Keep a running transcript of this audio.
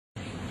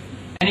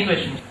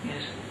questions.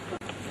 Yes.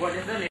 What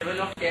is the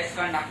level of tests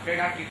conducted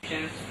at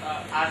tuitions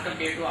as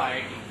compared to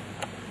IIT?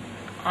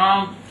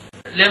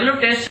 Level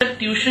of tests at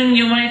tuition,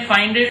 you might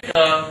find it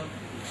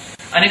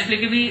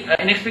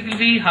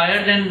inexplicably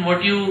higher than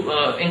what you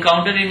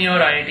encounter in your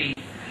IIT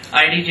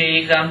JEE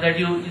exams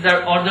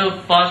or the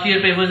past year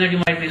papers that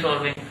you might be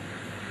solving.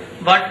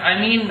 But I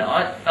mean,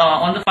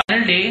 on the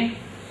final day,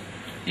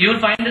 you will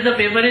find that the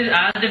paper is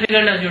as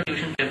difficult as your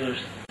tuition papers.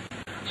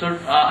 So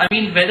I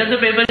mean, whether the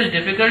paper is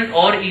difficult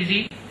or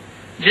easy,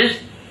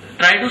 just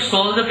try to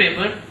solve the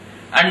paper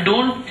and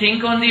don't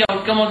think on the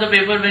outcome of the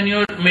paper when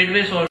you're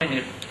midway solving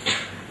it.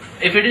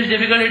 If it is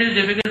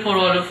difficult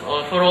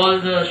for all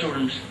the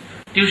students.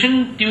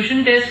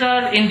 Tuition tests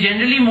are in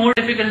generally more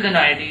difficult than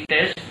IIT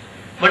tests,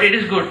 but it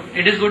is good.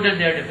 It is good that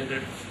they are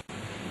difficult.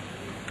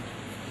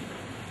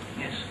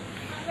 Yes.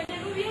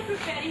 Whenever we are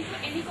preparing for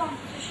any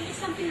competition, it's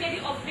something very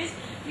obvious.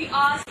 We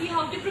ask you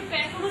how to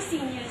prepare from our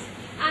seniors,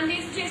 and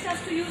they suggest us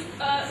to use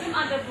some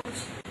other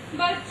books.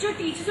 But जो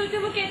teachers होते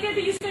हैं वो कहते हैं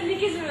तो use करने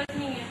की जरूरत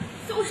नहीं है.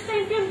 So उस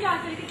time पे हम क्या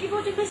करेंगे कि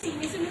वो जो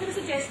seniors उन्होंने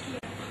suggest किया.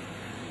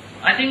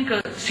 I think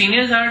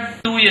seniors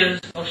had 2 years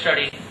of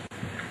study,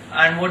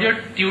 and what your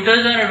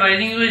tutors are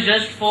advising you is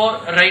just for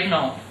right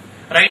now.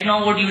 Right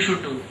now, what you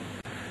should do.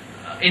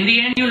 In the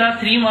end, you'll have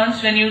 3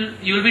 months when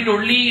you'll be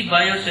totally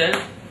by yourself,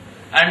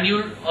 and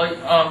you'll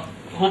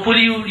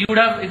hopefully you would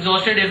have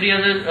exhausted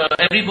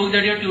every book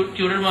that your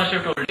tutor must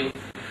have told you.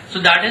 So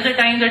that is the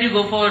time that you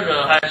go for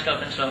higher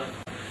stuff and stuff.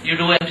 You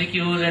do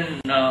MCQs and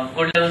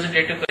good level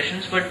subjective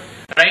questions, but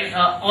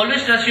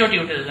always trust your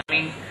tutors. I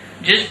mean,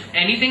 just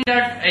anything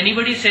that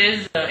anybody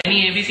says,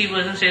 any ABC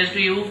person says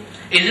to you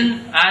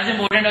isn't as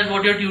important as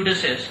what your tutor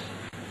says.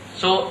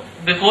 So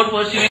before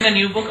pursuing a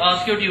new book,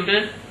 ask your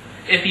tutor.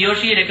 If he or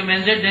she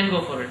recommends it, then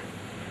go for it.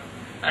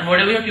 And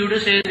whatever your tutor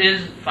says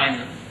is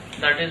final.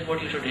 That is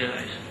what you should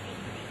realize.